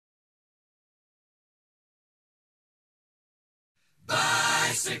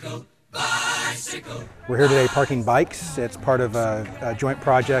Bicycle, bicycle. We're here today parking bikes. It's part of a joint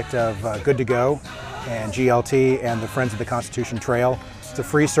project of Good to Go and GLT and the Friends of the Constitution Trail. It's a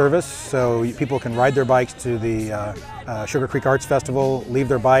free service, so people can ride their bikes to the Sugar Creek Arts Festival, leave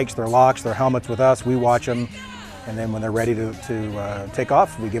their bikes, their locks, their helmets with us. We watch them, and then when they're ready to take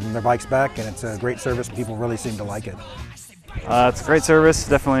off, we give them their bikes back, and it's a great service. People really seem to like it. It's a great service.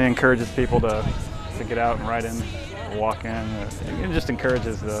 Definitely encourages people to get out and ride in, or walk in. It just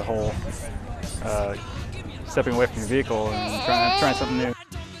encourages the whole stepping away from your vehicle and trying something new.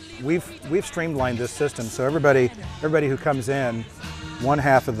 We've streamlined this system, so everybody who comes in, one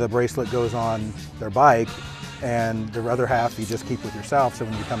half of the bracelet goes on their bike, and the other half you just keep with yourself. So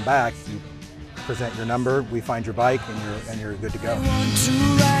when you come back, you present your number, we find your bike, and you're good to go. I want to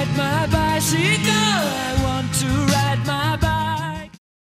ride my bicycle. I want to ride my bicycle.